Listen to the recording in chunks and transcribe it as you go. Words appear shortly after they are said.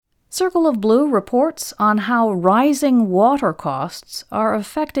Circle of Blue reports on how rising water costs are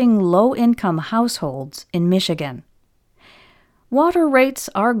affecting low-income households in Michigan. Water rates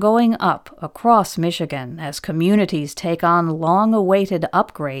are going up across Michigan as communities take on long-awaited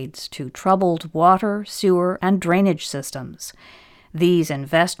upgrades to troubled water, sewer, and drainage systems. These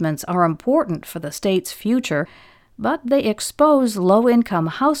investments are important for the state's future, but they expose low-income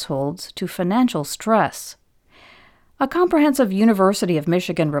households to financial stress. A comprehensive University of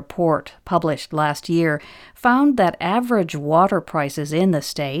Michigan report published last year found that average water prices in the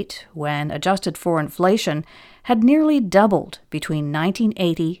state, when adjusted for inflation, had nearly doubled between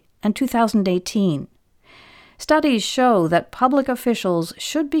 1980 and 2018. Studies show that public officials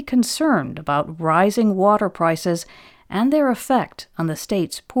should be concerned about rising water prices and their effect on the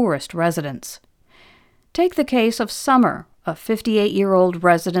state's poorest residents. Take the case of Summer, a 58-year-old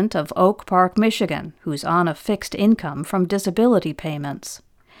resident of Oak Park, Michigan, who's on a fixed income from disability payments.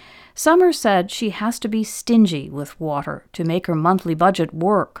 Summer said she has to be stingy with water to make her monthly budget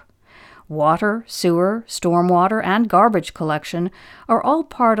work. Water, sewer, stormwater, and garbage collection are all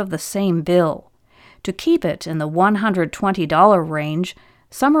part of the same bill. To keep it in the $120 range,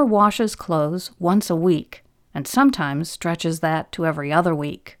 Summer washes clothes once a week, and sometimes stretches that to every other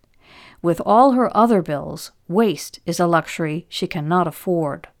week. With all her other bills, waste is a luxury she cannot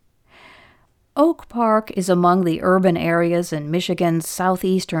afford. Oak Park is among the urban areas in Michigan's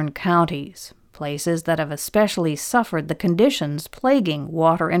southeastern counties, places that have especially suffered the conditions plaguing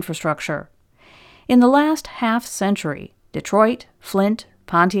water infrastructure. In the last half-century, Detroit, Flint,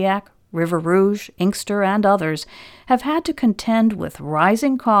 Pontiac, River Rouge, Inkster, and others have had to contend with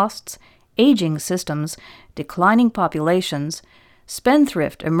rising costs, aging systems, declining populations,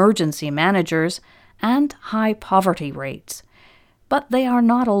 spendthrift emergency managers, and high poverty rates. But they are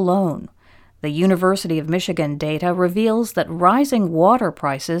not alone. The University of Michigan data reveals that rising water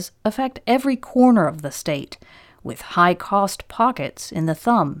prices affect every corner of the state, with high-cost pockets in the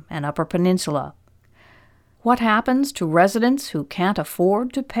Thumb and Upper Peninsula. What happens to residents who can't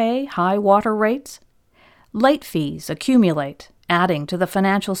afford to pay high water rates? Late fees accumulate, adding to the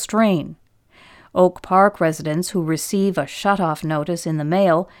financial strain. Oak Park residents who receive a shut-off notice in the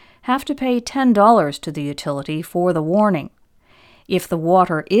mail have to pay $10 to the utility for the warning. If the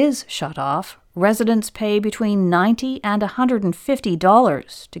water is shut off, residents pay between $90 and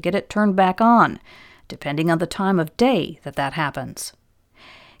 $150 to get it turned back on, depending on the time of day that happens.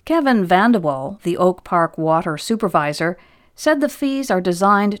 Kevin Vandewall, the Oak Park water supervisor, said the fees are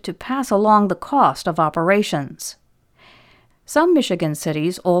designed to pass along the cost of operations. Some Michigan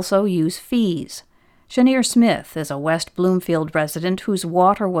cities also use fees. Shanier Smith is a West Bloomfield resident whose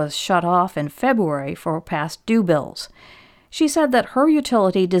water was shut off in February for past due bills. She said that her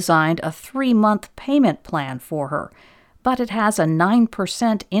utility designed a 3-month payment plan for her, but it has a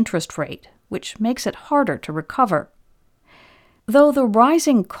 9% interest rate, which makes it harder to recover. Though the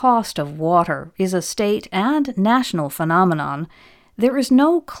rising cost of water is a state and national phenomenon, there is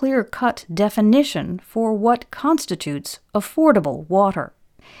no clear-cut definition for what constitutes affordable water.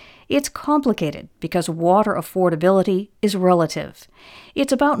 It's complicated because water affordability is relative.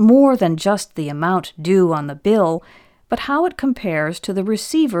 It's about more than just the amount due on the bill, but how it compares to the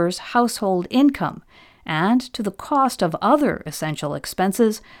receiver's household income and to the cost of other essential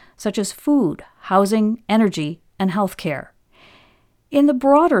expenses such as food, housing, energy, and health care. In the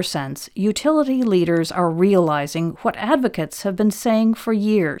broader sense, utility leaders are realizing what advocates have been saying for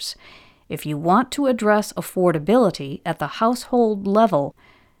years. If you want to address affordability at the household level,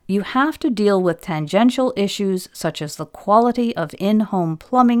 you have to deal with tangential issues such as the quality of in-home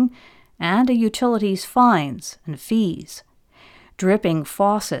plumbing and a utility's fines and fees. Dripping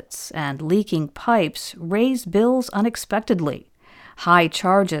faucets and leaking pipes raise bills unexpectedly. High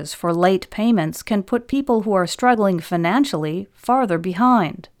charges for late payments can put people who are struggling financially farther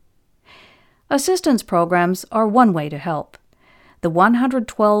behind. Assistance programs are one way to help. The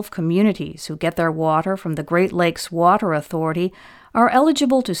 112 communities who get their water from the Great Lakes Water Authority are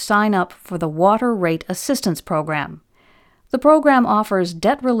eligible to sign up for the Water Rate Assistance Program. The program offers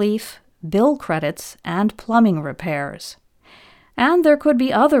debt relief, bill credits, and plumbing repairs. And there could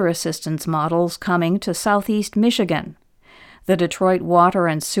be other assistance models coming to Southeast Michigan. The Detroit Water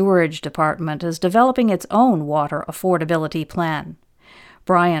and Sewerage Department is developing its own water affordability plan.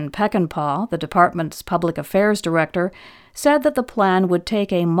 Brian Peckinpah, the department's public affairs director, said that the plan would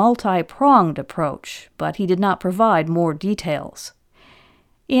take a multi-pronged approach, but he did not provide more details.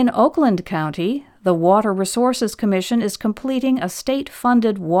 In Oakland County, the Water Resources Commission is completing a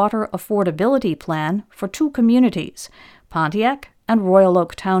state-funded water affordability plan for 2 communities, Pontiac and Royal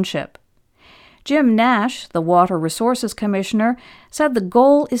Oak Township. Jim Nash, the Water Resources Commissioner, said the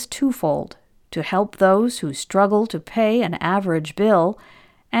goal is twofold: to help those who struggle to pay an average bill,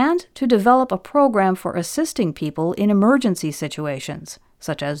 and to develop a program for assisting people in emergency situations,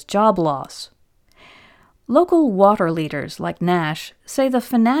 such as job loss. Local water leaders like Nash say the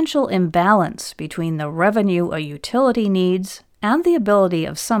financial imbalance between the revenue a utility needs and the ability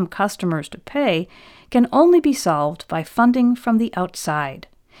of some customers to pay can only be solved by funding from the outside.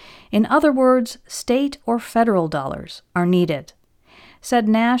 In other words, state or federal dollars are needed. Said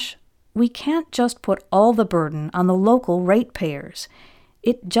Nash, "We can't just put all the burden on the local ratepayers.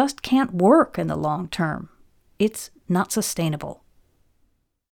 It just can't work in the long term. It's not sustainable."